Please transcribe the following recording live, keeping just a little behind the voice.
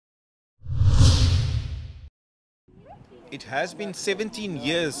It has been 17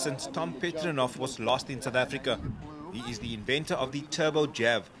 years since Tom Petranoff was last in South Africa. He is the inventor of the Turbo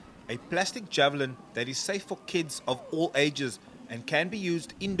Jav, a plastic javelin that is safe for kids of all ages and can be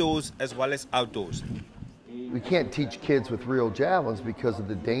used indoors as well as outdoors. We can't teach kids with real javelins because of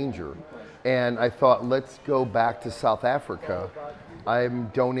the danger. And I thought, let's go back to South Africa. I'm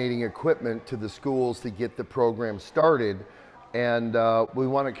donating equipment to the schools to get the program started. And we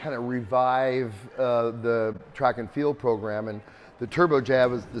want to kind of revive the track and field program. And the Turbo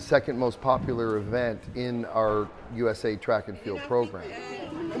Jav is the second most popular event in our USA track and field program.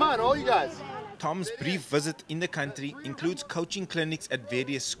 Come on, all you guys. Tom's brief visit in the country includes coaching clinics at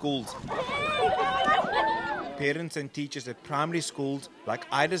various schools. Parents and teachers at primary schools like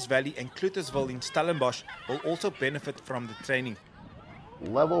Iris Valley and Cluttersville in Stellenbosch will also benefit from the training.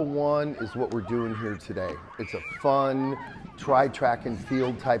 Level 1 is what we're doing here today. It's a fun, try track and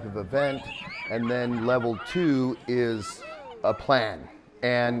field type of event. And then level 2 is a plan.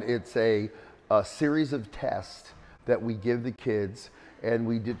 And it's a series of tests that we give the kids, and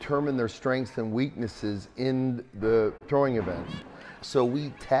we determine their strengths and weaknesses in the throwing events. So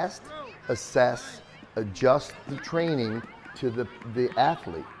we test, assess, adjust the training to the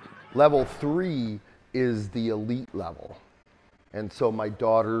athlete. Level 3 is the elite level. And so my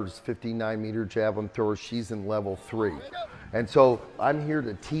daughter's 59-meter javelin thrower, she's in level 3. And so I'm here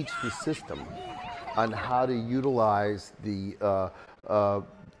to teach the system on how to utilize the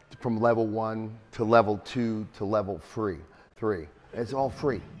from level 1 to level 2 to level 3. It's all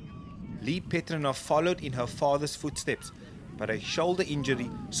free. Lee Petranoff followed in her father's footsteps, but a shoulder injury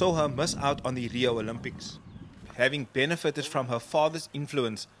saw her miss out on the Rio Olympics. Having benefited from her father's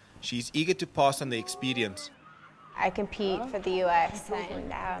influence, she is eager to pass on the experience. I compete for the US,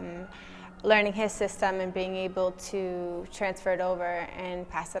 and learning his system and being able to transfer it over and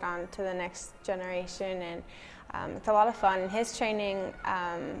pass it on to the next generation, and it's a lot of fun. His training,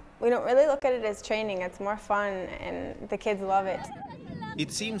 we don't really look at it as training, it's more fun, and the kids love it.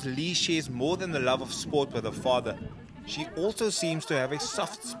 It seems Lee shares more than the love of sport with her father. She also seems to have a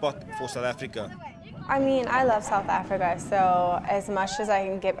soft spot for South Africa. I mean, I love South Africa, so as much as I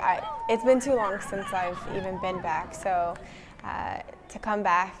can give, it's been too long since I've even been back, so to come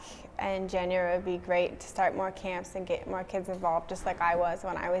back in January would be great, to start more camps and get more kids involved, just like I was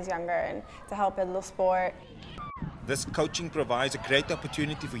when I was younger, and to help build the sport. This coaching provides a great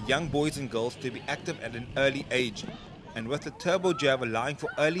opportunity for young boys and girls to be active at an early age. And with the Turbo Jav allowing for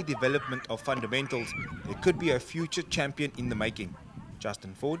early development of fundamentals, there could be a future champion in the making.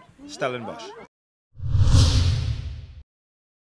 Justin Ford, Stellenbosch.